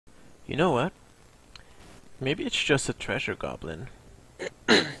You know what? Maybe it's just a treasure goblin.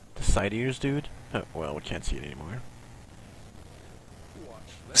 The side ears dude? Oh, well, we can't see it anymore.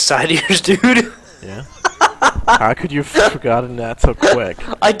 Side ears, dude. Yeah? How could you have forgotten that so quick?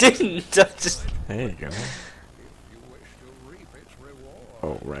 I didn't. I just. There you go.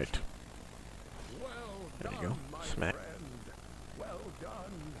 Oh, right. There you go. Smack.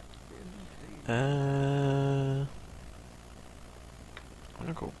 I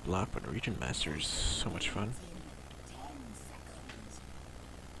wanna go block, but Region Master is so much fun.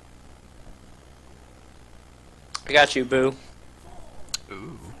 I got you, boo.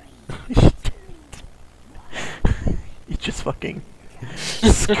 Ooh. You just fucking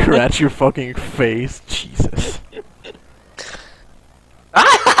scratch your fucking face. Jesus.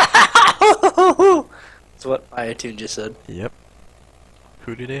 That's what iTunes just said. Yep.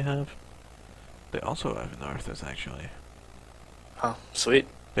 Who do they have? They also have an Arthas, actually. Oh, sweet.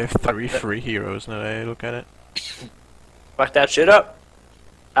 They have 3 free heroes now that I look at it. Fuck that shit up.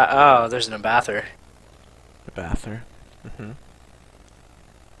 Oh, there's an Ambather. The Bather. Mm-hmm.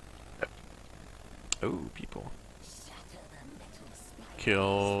 Oh, people.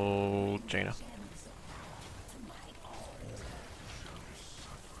 Kill Jaina.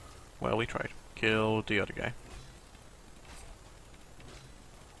 Well, we tried. Kill the other guy.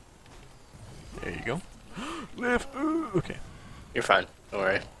 There you go. Live! Ooh, okay. You're fine. Don't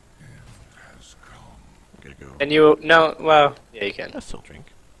worry. I'm gonna go. And you... No, well... Yeah, you can. I still drink.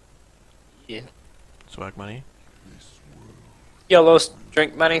 Yeah. Swag money. Yellow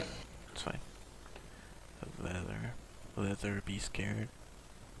drink money. It's fine. Leather. Leather, be scared.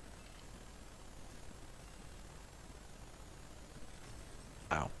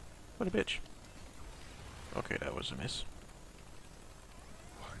 Ow. What a bitch. Okay, that was a miss.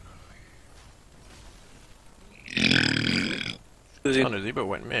 Who's he? Oh, no, Zebo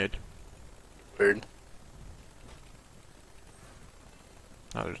went mid. Weird.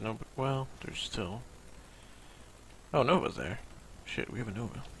 Oh, there's no... Well, there's still... Oh, Nova's there. Shit, we have a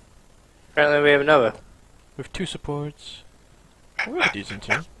Nova. Apparently we have Nova. We have 2 supports. We have a decent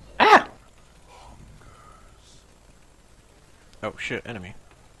team. Ah! Oh, shit, enemy.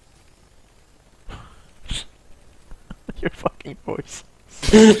 Your fucking voice.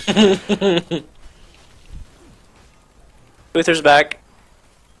 Luther's back.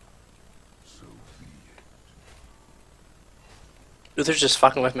 Luther's just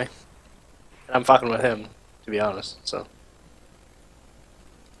fucking with me. And I'm fucking with him, to be honest, so.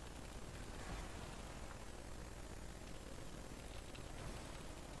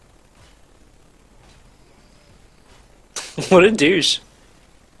 What a douche.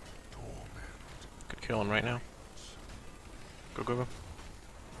 Could kill him right now. Go, go, go.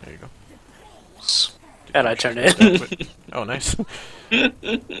 There you go. And I turned it. Oh, nice.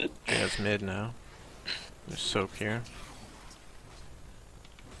 Jaina's mid now. There's soap here.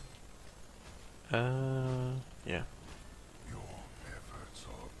 Yeah.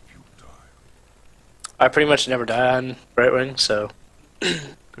 I pretty much never die on Brightwing, so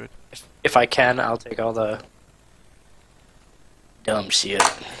Good. if I can, I'll take all the dumb shit.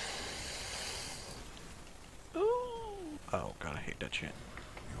 Oh god, I hate that shit.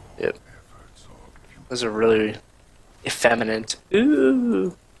 Yep. Those are really effeminate.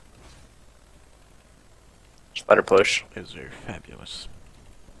 Ooh. Just let her push. Those are fabulous.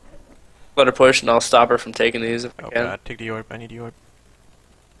 Let her push, and I'll stop her from taking these if I Oh can. god, take the orb. I need the orb.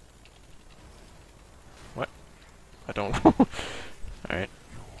 What? I don't. Alright.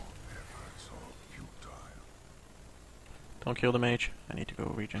 Don't kill the mage. I need to go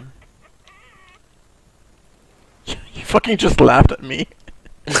regen. You fucking just laughed at me.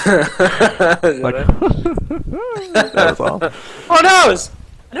 Like, that was all. Oh no!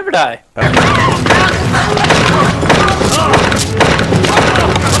 I never die.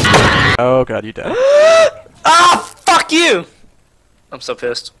 Oh god, you died. Ah, fuck you! I'm so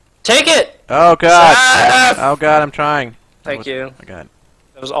pissed. Take it! Oh god! Ah! Oh god, I'm trying. Thank you. I got.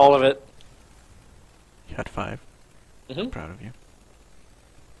 That was all of it. You had 5. Mm-hmm. Proud of you.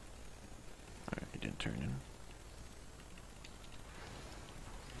 Alright, you didn't turn in.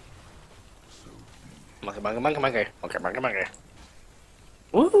 Monkey, monkey, monkey, monkey. Monkey, monkey, monkey.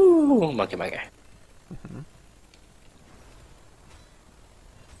 Woo! Monkey, monkey. Mm-hmm.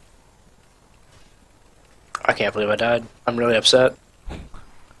 I can't believe I died. I'm really upset.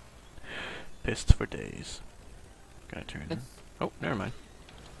 Pissed for days. Gotta turn in. Oh, never mind.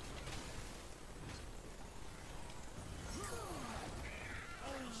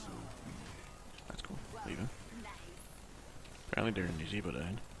 That's cool. Leaving. Apparently their Zebo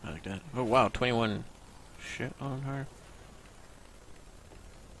died. I like that. Oh wow, 21 shit on her.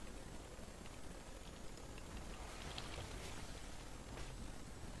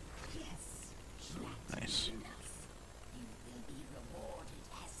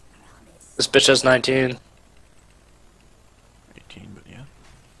 bitch has 19. 18, but yeah.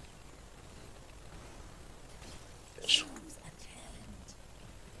 Bitch.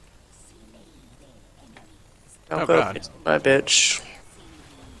 Oh, Don't go God. against my bitch.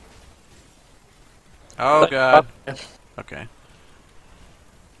 Oh god. Okay.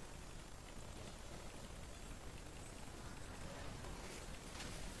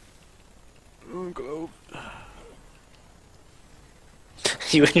 Go.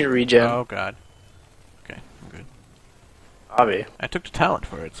 You and your regen. Oh god. Okay, I'm good. Bobby. I took the talent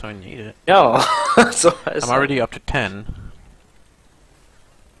for it, so I need it. No. So I'm already up to 10.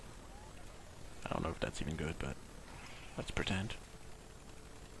 I don't know if that's even good, but let's pretend.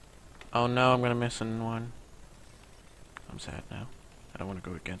 Oh no, I'm gonna miss in one. I'm sad now. I don't want to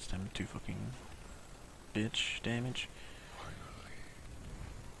go against him. Too fucking bitch damage.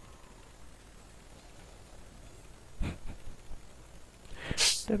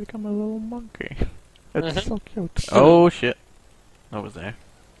 They become a little monkey. It's so cute. Oh shit. What was there?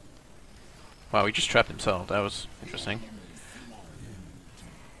 Wow, he just trapped himself. That was interesting.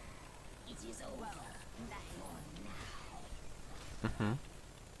 Mm-hmm.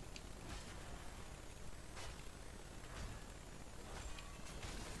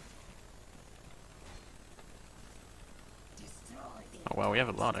 Oh wow, we have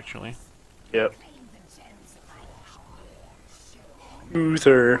a lot actually. Yep.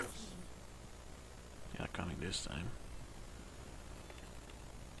 Uther. Yeah, coming this time.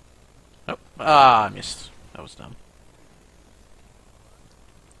 Oh, I missed. That was dumb.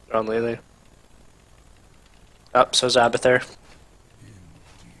 On Lily. Oh, so's Abathur.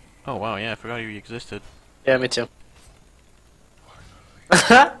 Oh wow, yeah, I forgot you existed. Yeah, me too.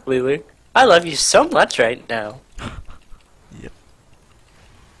 Lily. I love you so much right now. Yep.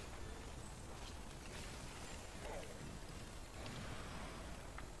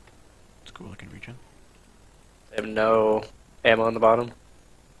 It's cool looking region. They have no ammo on the bottom.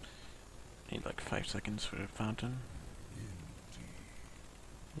 Need like 5 seconds for the fountain.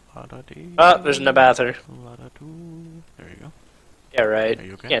 Oh, there's an Abathur. There you go. Yeah, right. Are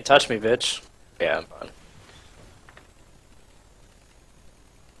you okay? You can't touch me, bitch. Yeah, I'm fine.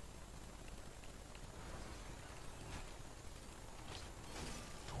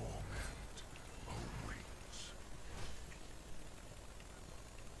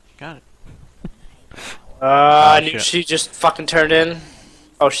 Got it. I knew shit. she just fucking turned in.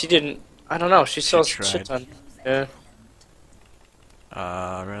 Oh, she didn't. I don't know. She still has tried. shit ton. Yeah.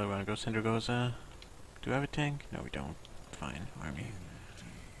 Really wanna go Cindergoza? Do we have a tank? No, we don't. Fine, army.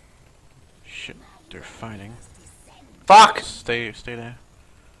 Shit, they're fighting. Fuck! Stay there.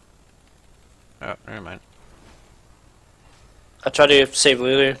 Oh, never mind. I tried to save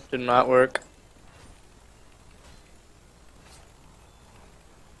Lily. Did not work.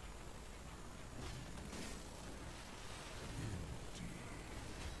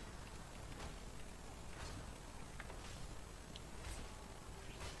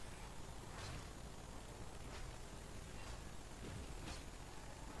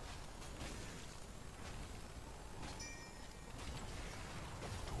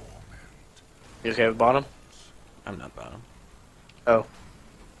 You okay with bottom? I'm not bottom. Oh.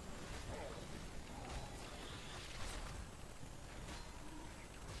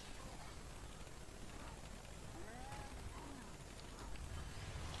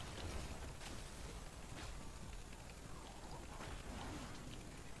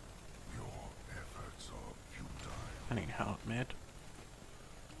 I need help, mid.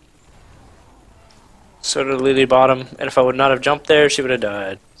 So did Lily bottom, and if I would not have jumped there, she would have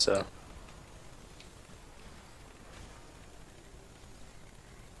died. So.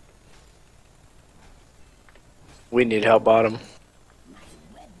 We need help bottom.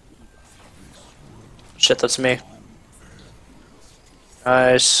 Shit, that's me.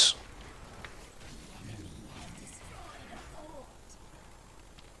 Nice.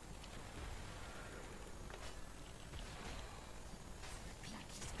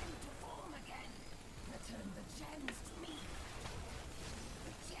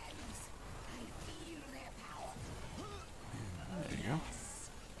 There you go.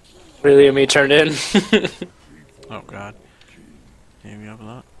 Lily and me turned in. Oh god. Yeah, we have a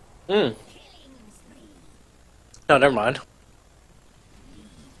lot. No, never mind.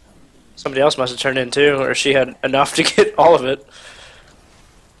 Somebody else must have turned in too, or she had enough to get all of it.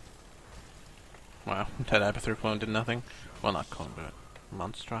 Wow, that Abathur clone did nothing. Well, not clone, but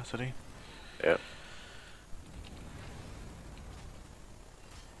monstrosity. Yeah.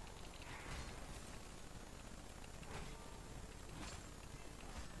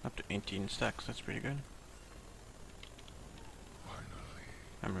 Up to 18 stacks, that's pretty good.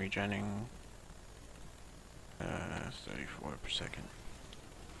 I'm regening 34 per second.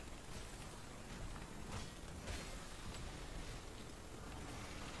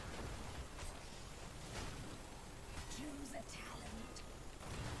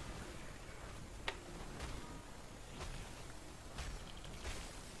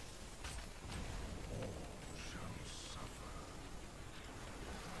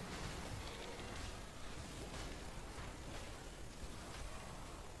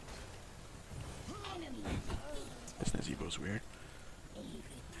 This Nazebo's weird.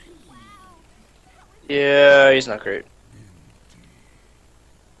 Yeah, he's not great.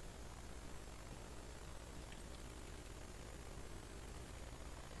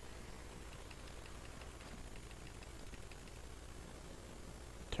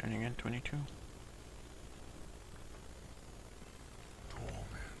 Turning in 22.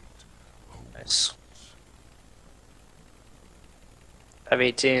 Nice. I have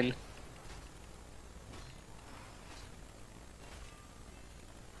 18.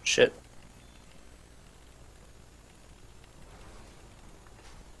 Shit.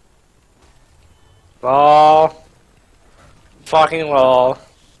 Lol. Fucking lol.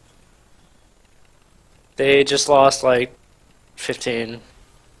 They just lost like 15.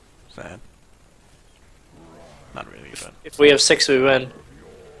 Sad. Not really, but If we have 6, we win.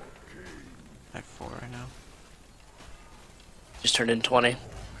 I have 4 right now. Just turned in 20.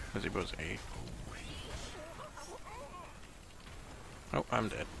 Nazebo's 8. Oh, I'm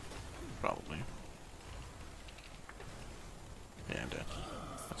dead. Probably. Yeah, I'm dead.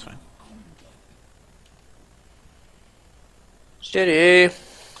 That's fine. Shitty.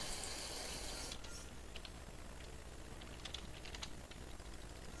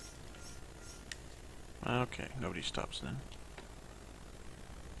 Okay, nobody stops then.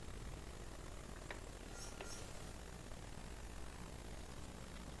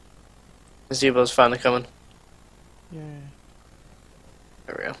 Zebo's finally coming. Yay.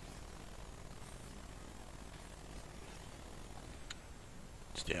 There we go.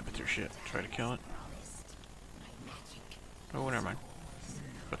 Stab it through shit. Try to kill it. Oh, never mind.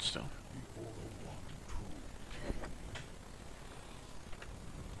 But still.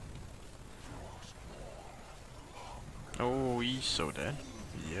 Oh, he's so dead.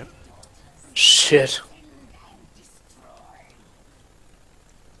 Yep. Shit.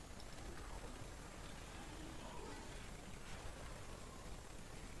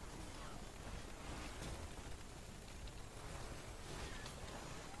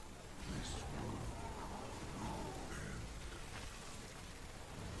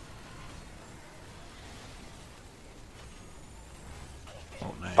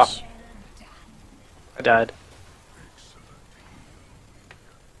 Oh, nice. Fuck. I died.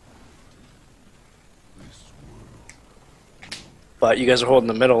 But you guys are holding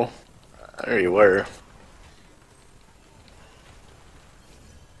the middle. There you were.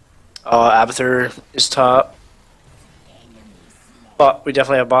 Oh, Abathur is top. But we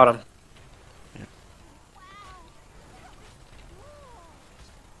definitely have bottom. Yep.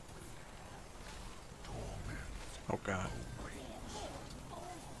 Oh god.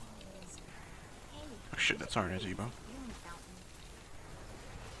 Oh shit, that's our Nazebo.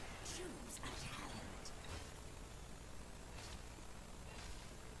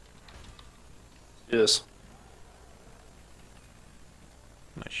 Do this.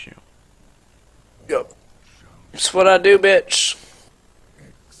 Nice shield. Yep. That's what I do, bitch.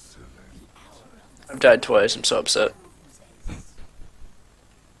 I've died twice. I'm so upset.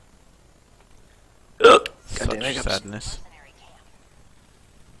 Ugh. Such Goddamn hiccups. sadness.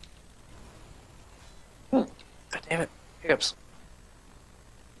 God damn it. Hiccups.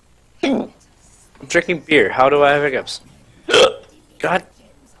 I'm drinking beer. How do I have hiccups? Ugh. God.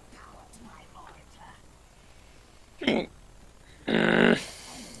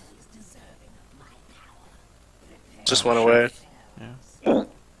 Just went away. Yeah.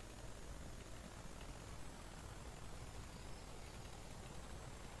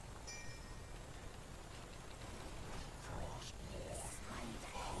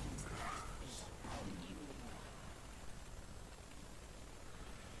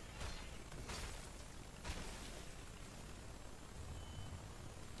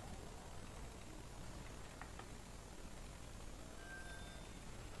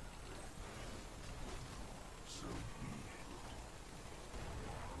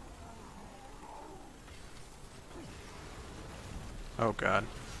 Oh god.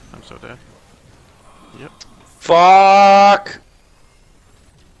 I'm so dead. Yep. Fuck!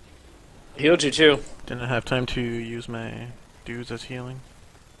 Healed you too. Didn't have time to use my dudes as healing.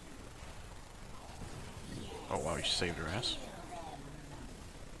 Oh wow, you saved her ass.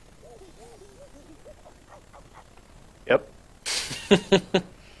 Come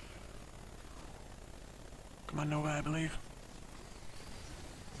on, Nova, I believe.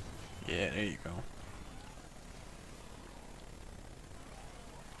 Yeah, there you go.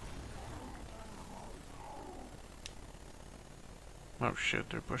 Oh shit,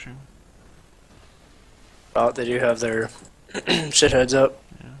 they're pushing. Oh, they do have their shitheads up.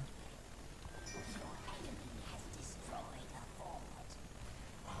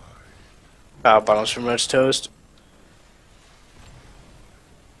 Yeah. Bottom's pretty much toast.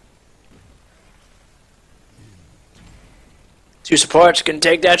 Two supports can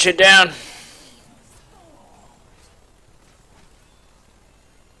take that shit down.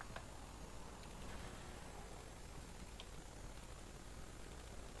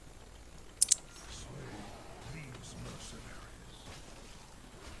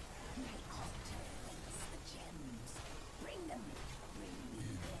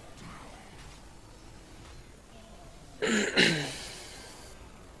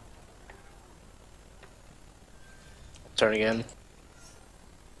 Turn again.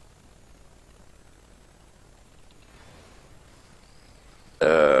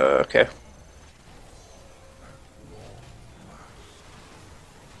 Okay.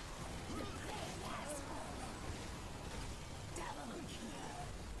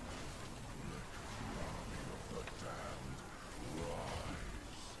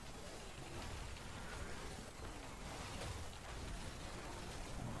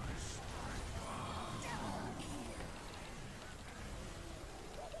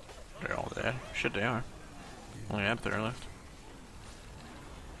 They're all there. Shit, they are. Only have 3 left.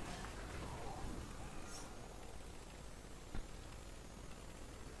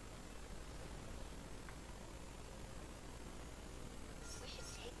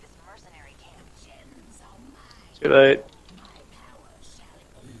 Too late.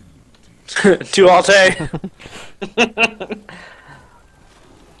 2 Alte.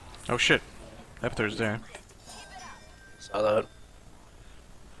 Oh shit. Epther's there. Saw that.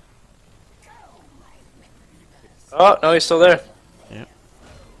 Oh, no, he's still there. Yep.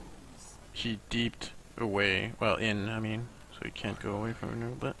 He deeped away. Well, in, I mean. So he can't go away from it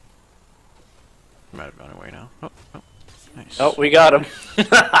now, but... He might have gone away now. Oh, oh. Nice. Oh, we got him.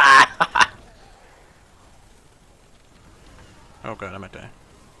 Oh god, I might die.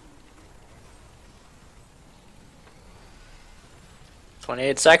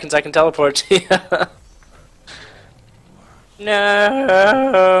 28 seconds, I can teleport to you.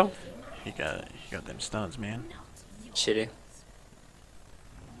 No. He got them stuns, man. Shitty.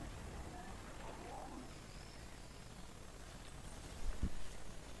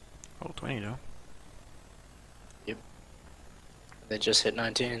 Oh, 20 though. Yep. They just hit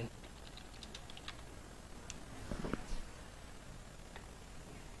 19.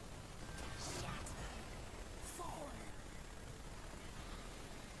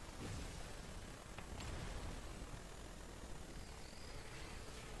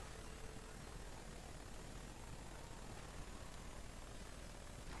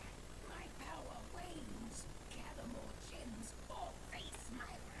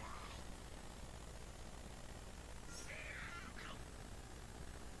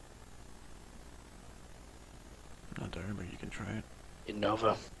 Not there, but you can try it.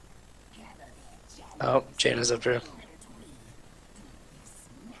 Nova. Oh, Jaina's up there.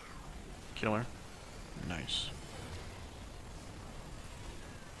 Kill her. Nice.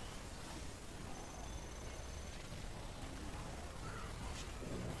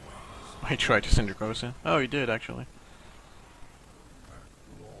 I tried to send her ghost in. Oh, he did, actually.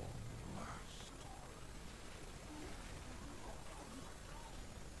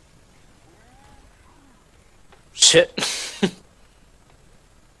 Shit.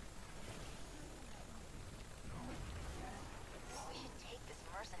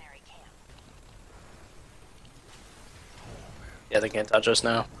 Yeah, they can't touch us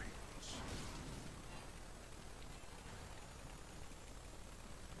now.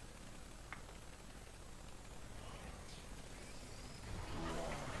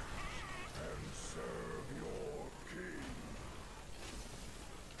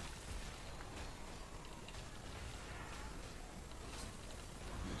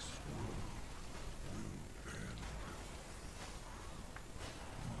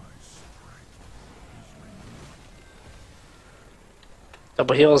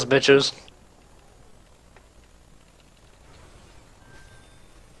 Double heals, bitches.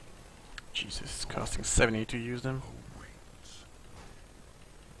 Jesus, it's costing 70 to use them.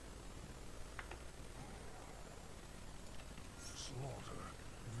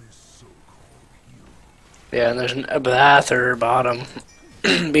 Yeah, and there's a Bather bottom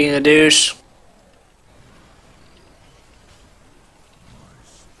being a douche.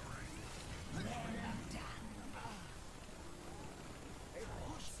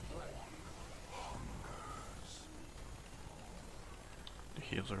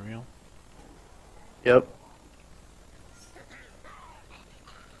 heals are real. Yep.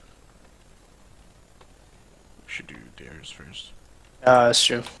 We should do theirs first. That's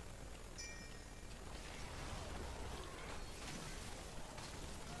true.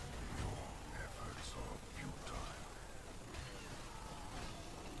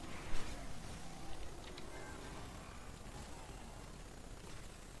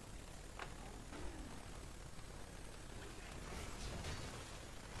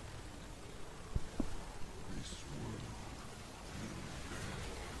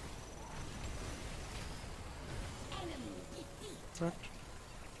 Correct.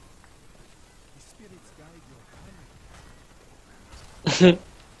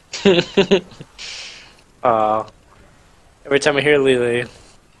 Every time I hear Lily,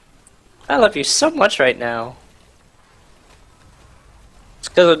 I love you so much right now. It's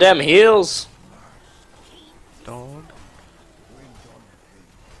because of them heals. Dog.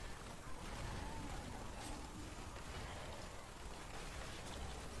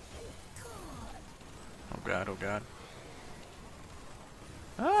 Oh god, oh god.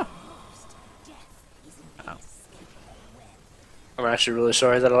 Ah! Ow. I'm actually really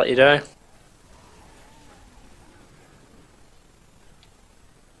sorry that I let you die.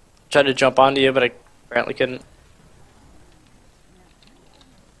 Tried to jump onto you, but I apparently couldn't.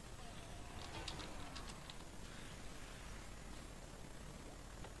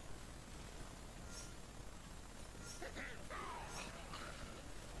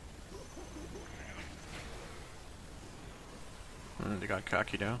 They got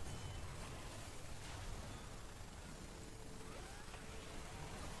cocky down.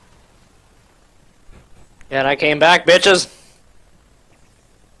 Yeah, and I came back, bitches.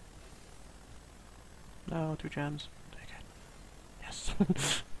 No, 2 gems. Take it.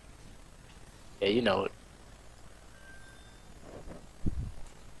 Yes. Yeah, you know it.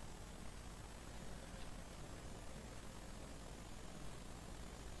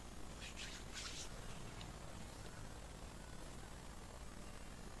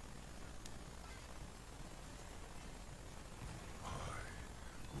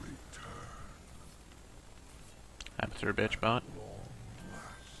 I'm through a bitch bot.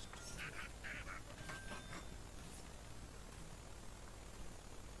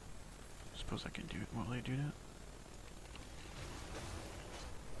 Suppose I can do it while I do that.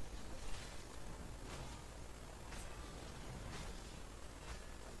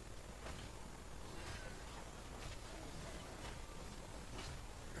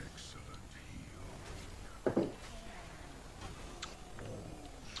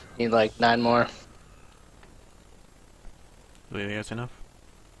 Need like 9 more. Really, that's enough?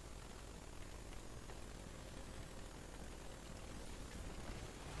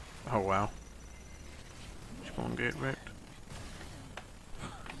 Oh wow. Just gonna get wrecked.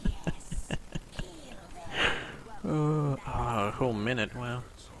 A whole minute, wow.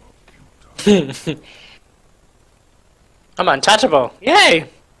 I'm untouchable. Yay!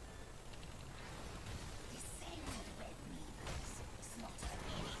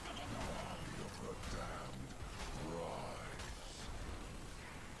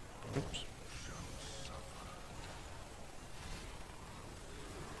 Oops.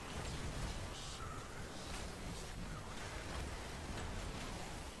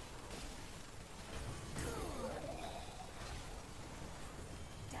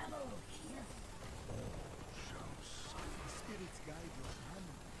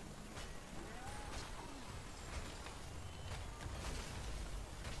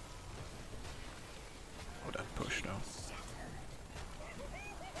 Oh, that push though.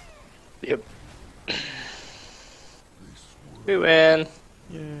 Yep. We win.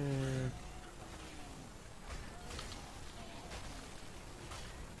 Yeah.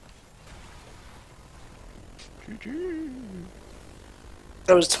 GG.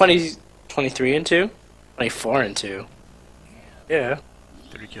 That was 20, 23 and 2? 24 and 2. Yeah.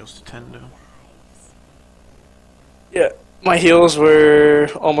 3 kills to 10 though. Yeah. My heals were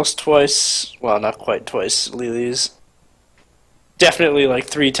almost twice, well, not quite twice, Lily's. Definitely like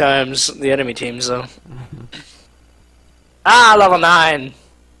 3 times the enemy team's though. Ah, level 9!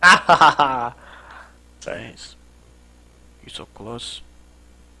 Ah ha ha ha! Sorry. Nice. You're so close.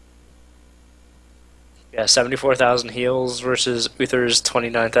 Yeah, 74,000 heals versus Uther's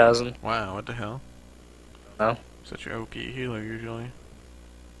 29,000. Wow, what the hell? No? Such an OP healer usually.